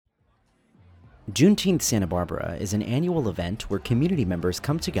Juneteenth Santa Barbara is an annual event where community members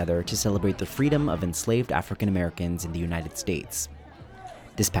come together to celebrate the freedom of enslaved African Americans in the United States.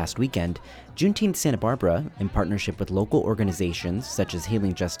 This past weekend, Juneteenth Santa Barbara, in partnership with local organizations such as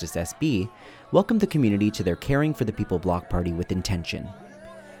Healing Justice SB, welcomed the community to their Caring for the People block party with intention,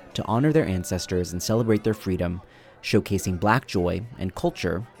 to honor their ancestors and celebrate their freedom, showcasing Black joy and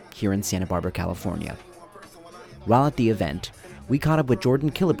culture here in Santa Barbara, California. While at the event, we caught up with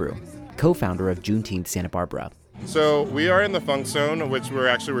Jordan Killebrew, co-founder of Juneteenth Santa Barbara. So we are in the Funk Zone, which we're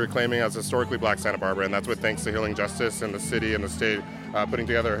actually reclaiming as historically Black Santa Barbara, and that's with thanks to Healing Justice and the city and the state putting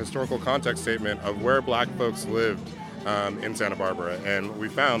together a historical context statement of where Black folks lived in Santa Barbara. And we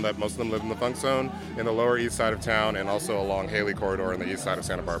found that most of them live in the Funk Zone, in the lower east side of town, and also along Haley Corridor in the east side of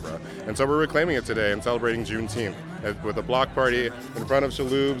Santa Barbara. And so we're reclaiming it today and celebrating Juneteenth with a block party in front of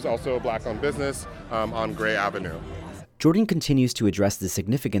Shaloub's, also a Black-owned business, on Gray Avenue. Jordan continues to address the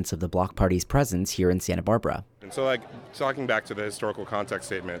significance of the block party's presence here in Santa Barbara. And so, talking back to the historical context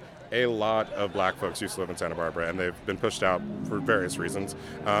statement, a lot of Black folks used to live in Santa Barbara, and they've been pushed out for various reasons.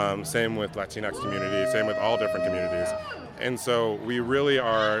 Same with Latinx community, same with all different communities. And so we really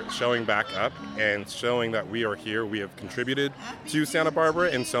are showing back up and showing that we are here. We have contributed to Santa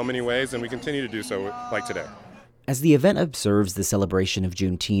Barbara in so many ways, and we continue to do so like today. As the event observes the celebration of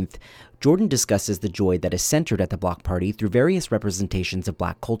Juneteenth, Jordan discusses the joy that is centered at the block party through various representations of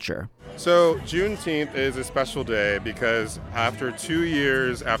Black culture. So Juneteenth is a special day because after 2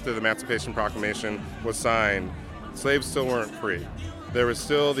 years after the Emancipation Proclamation was signed, slaves still weren't free. There was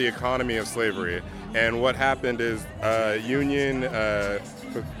still the economy of slavery. And what happened is Union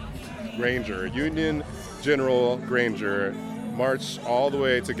General Granger marched all the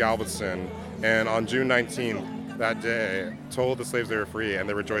way to Galveston, and on June 19th, that day, told the slaves they were free, and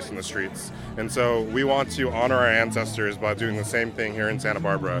they rejoiced in the streets. And so we want to honor our ancestors by doing the same thing here in Santa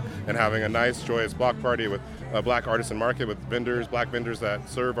Barbara and having a nice, joyous block party with a Black artisan market with vendors, Black vendors that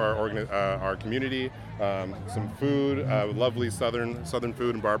serve our community, some food, lovely southern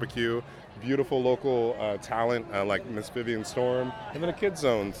food and barbecue, beautiful local talent like Miss Vivian Storm, and then a kids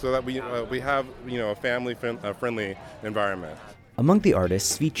zone so that we have a family-friendly environment. Among the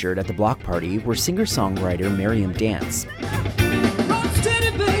artists featured at the block party were singer-songwriter Miriam Dance.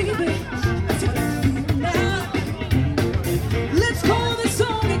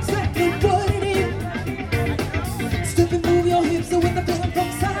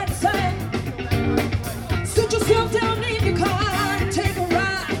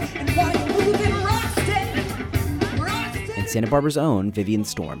 And Santa Barbara's own Vivian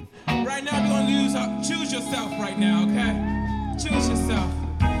Storm. Right now, we're going to choose yourself right now, okay? Choose yourself.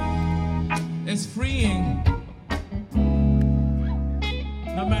 It's freeing.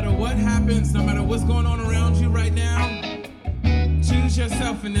 No matter what happens, no matter what's going on around you right now, choose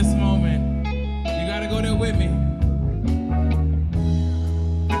yourself in this moment. You gotta go there with me.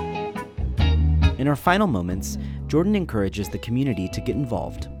 In our final moments, Jordan encourages the community to get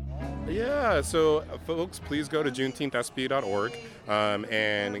involved. Yeah, so folks, please go to juneteenthsb.org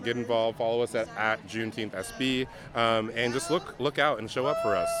and get involved. Follow us at JuneteenthSB and just look out and show up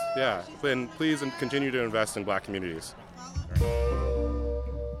for us. Yeah, and please continue to invest in Black communities.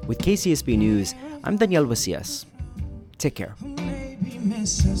 With KCSB News, I'm Daniel Vacías. Take care.